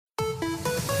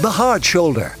The Hard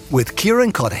Shoulder with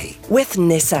Kieran Cuddihy with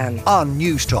Nissan on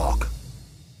News Talk.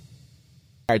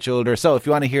 Hard Shoulder. So if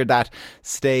you want to hear that,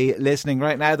 stay listening.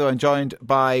 Right now, though, I'm joined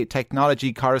by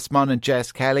technology correspondent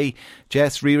Jess Kelly.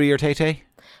 Jess, Riri or Tay-Tay?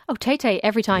 Oh, Tay-Tay,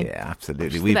 every time. Yeah,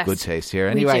 absolutely. We've good taste here.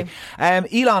 Anyway,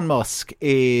 Elon Musk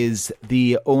is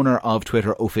the owner of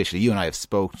Twitter officially. You and I have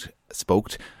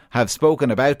spoken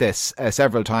about this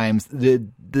several times.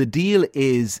 The deal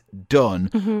is done.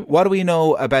 Mm-hmm. What do we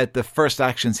know about the first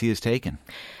actions he has taken?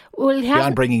 Well,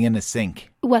 beyond bringing in a sink.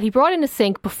 Well, he brought in a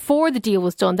sink before the deal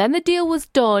was done. Then the deal was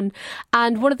done.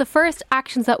 And one of the first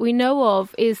actions that we know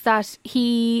of is that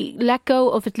he let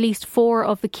go of at least 4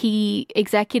 of the key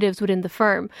executives within the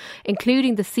firm,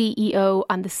 including the CEO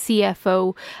and the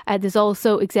CFO. There's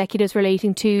also executives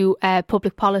relating to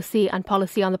public policy and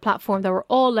policy on the platform that were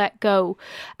all let go.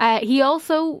 He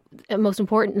also, most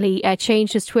importantly,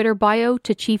 changed his Twitter bio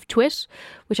to Chief Twit,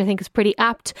 which I think is pretty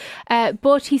apt.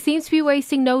 But he seems to be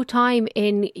wasting no time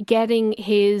in getting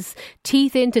his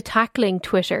teeth into tackling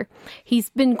Twitter. He's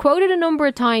been quoted a number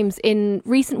of times in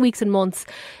recent weeks and months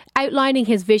outlining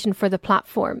his vision for the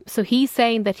platform. So he's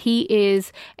saying that he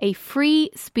is a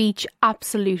free speech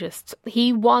absolutist.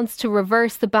 He wants to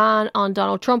reverse the ban on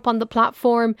Donald Trump on the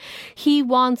platform. He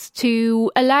wants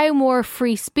to allow more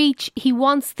free speech. He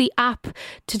wants the app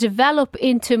to develop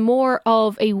into more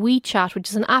of a WeChat, which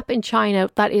is an app in China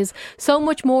that is so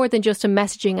much more than just a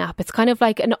messaging app. It's kind of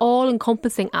like an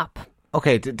all-encompassing app.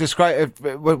 Okay, describe,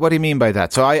 what do you mean by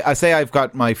that? So I say I've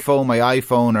got my phone, my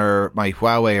iPhone or my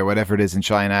Huawei or whatever it is in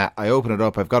China. I open it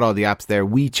up, I've got all the apps there.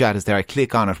 WeChat is there, I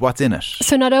click on it. What's in it?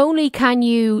 So not only can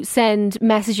you send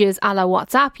messages a la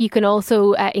WhatsApp, you can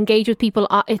also engage with people.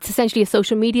 It's essentially a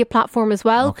social media platform as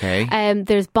well. Okay.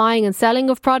 There's buying and selling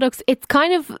of products. It's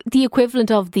kind of the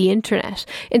equivalent of the internet.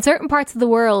 In certain parts of the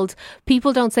world,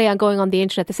 people don't say I'm going on the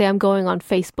internet, they say I'm going on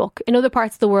Facebook. In other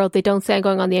parts of the world, they don't say I'm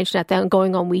going on the internet, they're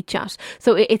going on WeChat.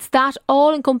 So it's that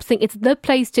all-encompassing. It's the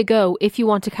place to go if you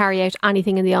want to carry out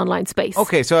anything in the online space.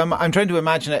 Okay, so I'm trying to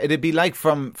imagine it. It'd be like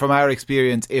from our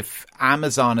experience if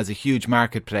Amazon is a huge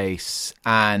marketplace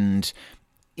and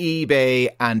eBay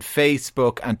and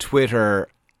Facebook and Twitter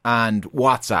and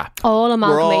WhatsApp all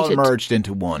amalgamated, were all merged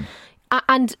into one.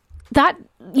 And that,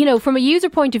 you know, from a user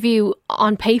point of view,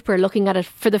 on paper, looking at it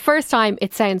for the first time,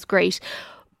 it sounds great.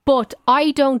 But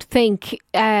I don't think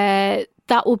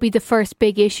that will be the first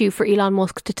big issue for Elon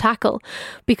Musk to tackle.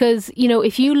 Because, you know,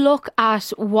 if you look at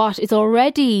what is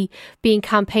already being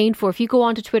campaigned for, if you go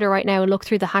onto Twitter right now and look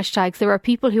through the hashtags, there are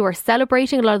people who are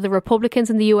celebrating, a lot of the Republicans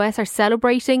in the US are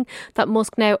celebrating that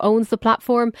Musk now owns the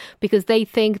platform because they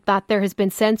think that there has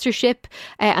been censorship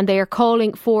and they are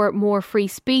calling for more free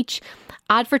speech.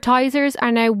 Advertisers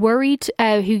are now worried,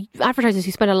 advertisers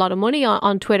who spend a lot of money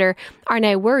on Twitter are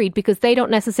now worried because they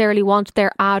don't necessarily want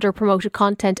their ad or promoted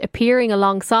content appearing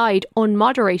alongside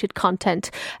unmoderated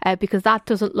content because that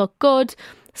doesn't look good.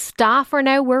 Staff are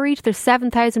now worried. There's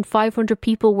 7,500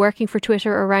 people working for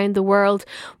Twitter around the world.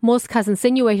 Musk has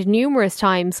insinuated numerous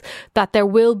times that there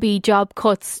will be job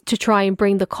cuts to try and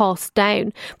bring the costs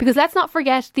down. Because let's not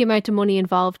forget the amount of money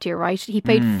involved here, right? He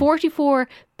paid $44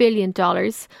 billion.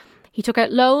 He took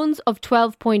out loans of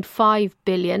 $12.5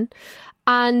 billion.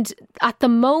 And at the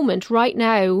moment, right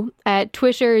now,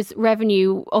 Twitter's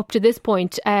revenue up to this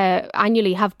point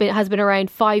annually has been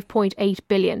around $5.8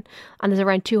 billion. And there's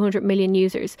around 200 million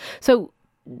users. So,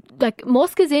 like,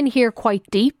 Musk is in here quite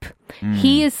deep.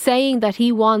 He is saying that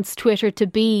he wants Twitter to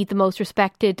be the most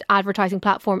respected advertising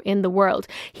platform in the world.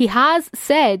 He has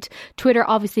said Twitter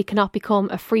obviously cannot become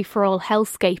a free-for-all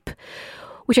hellscape,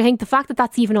 which I think the fact that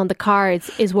that's even on the cards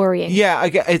is worrying. Yeah,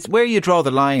 it's where you draw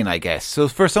the line, I guess. So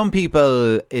for some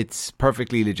people, it's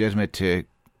perfectly legitimate to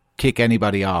kick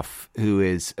anybody off who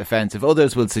is offensive.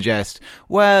 Others will suggest,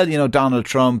 well, you know, Donald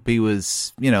Trump, he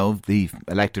was, you know, the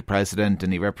elected president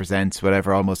and he represents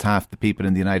whatever, almost half the people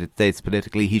in the United States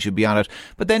politically. He should be on it.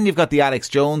 But then you've got the Alex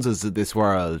Joneses of this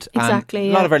world. Exactly.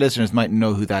 And a lot of our listeners mightn't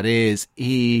know who that is.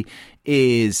 He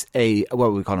is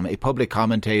what we call him, a public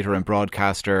commentator and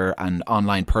broadcaster and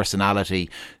online personality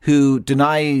who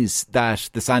denies that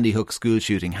the Sandy Hook school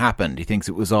shooting happened. He thinks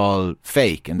it was all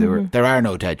fake and there are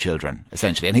no dead children,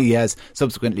 essentially. And he has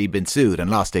subsequently been sued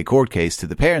and lost a court case to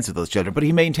the parents of those children, but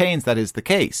he maintains that is the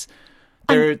case.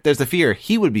 There's a fear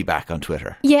he will be back on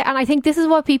Twitter. Yeah, and I think this is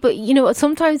what people, you know,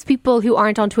 sometimes people who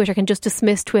aren't on Twitter can just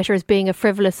dismiss Twitter as being a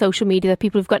frivolous social media that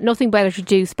people who've got nothing better to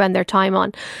do spend their time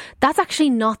on. That's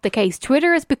actually not the case.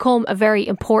 Twitter has become a very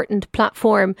important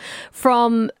platform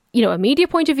from a media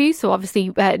point of view, so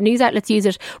obviously news outlets use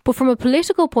it, but from a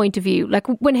political point of view, like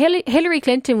when Hillary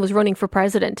Clinton was running for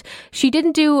president, she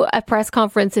didn't do a press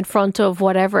conference in front of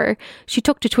whatever. She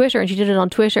took to Twitter and she did it on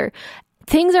Twitter.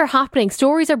 Things are happening.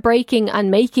 Stories are breaking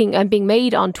and being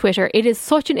made on Twitter. It is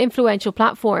such an influential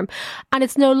platform. And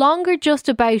it's no longer just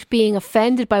about being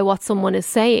offended by what someone is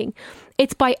saying.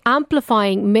 It's by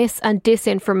amplifying mis and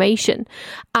disinformation.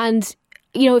 And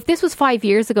if this was 5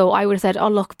 years ago, I would have said, oh,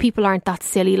 look, people aren't that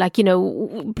silly. Like,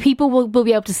 people will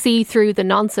be able to see through the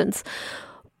nonsense.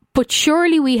 But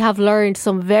surely we have learned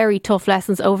some very tough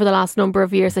lessons over the last number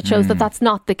of years that shows that that's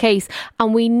not the case.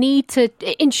 And we need to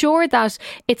ensure that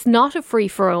it's not a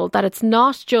free-for-all, that it's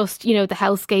not just, the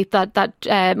hellscape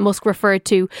that Musk referred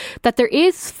to, that there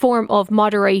is form of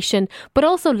moderation, but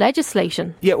also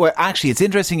legislation. Yeah, well, actually, it's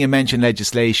interesting you mentioned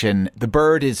legislation. The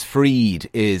bird is freed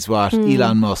is what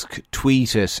Elon Musk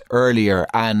tweeted earlier.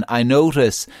 And I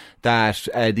notice that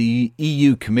the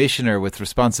EU Commissioner with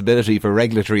responsibility for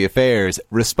regulatory affairs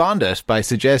responded by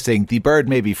suggesting the bird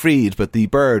may be freed, but the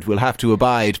bird will have to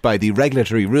abide by the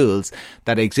regulatory rules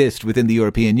that exist within the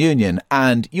European Union.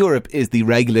 And Europe is the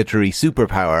regulatory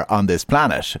superpower on this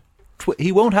planet.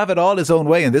 He won't have it all his own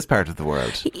way in this part of the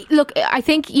world. Look, I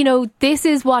think, this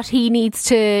is what he needs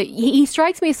to... He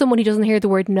strikes me as someone who doesn't hear the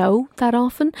word no that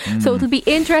often. So it'll be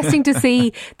interesting to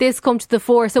see this come to the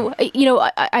fore. So,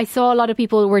 I saw a lot of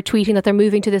people were tweeting that they're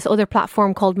moving to this other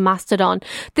platform called Mastodon.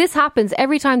 This happens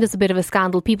every time there's a bit of a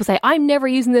scandal. People say, I'm never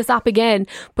using this app again,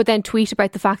 but then tweet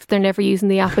about the fact that they're never using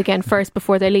the app again first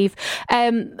before they leave.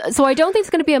 So I don't think it's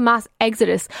going to be a mass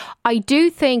exodus. I do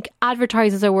think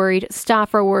advertisers are worried,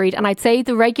 staff are worried, and I'd say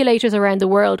the regulators around the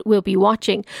world will be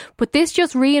watching. But this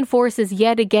just reinforces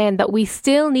yet again that we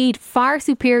still need far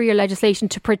superior legislation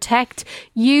to protect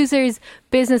users,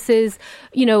 businesses,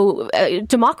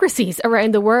 democracies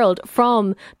around the world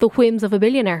from the whims of a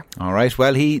billionaire. All right.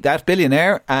 Well, that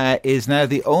billionaire is now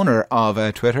the owner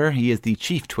of Twitter. He is the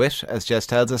chief twit, as Jess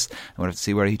tells us. I want to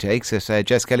see where he takes it.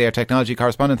 Jess Kelly, our technology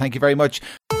correspondent, thank you very much.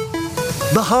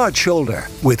 The Hard Shoulder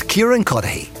with Kieran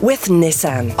Cuddihy. With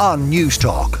Nissan. On News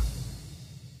Talk.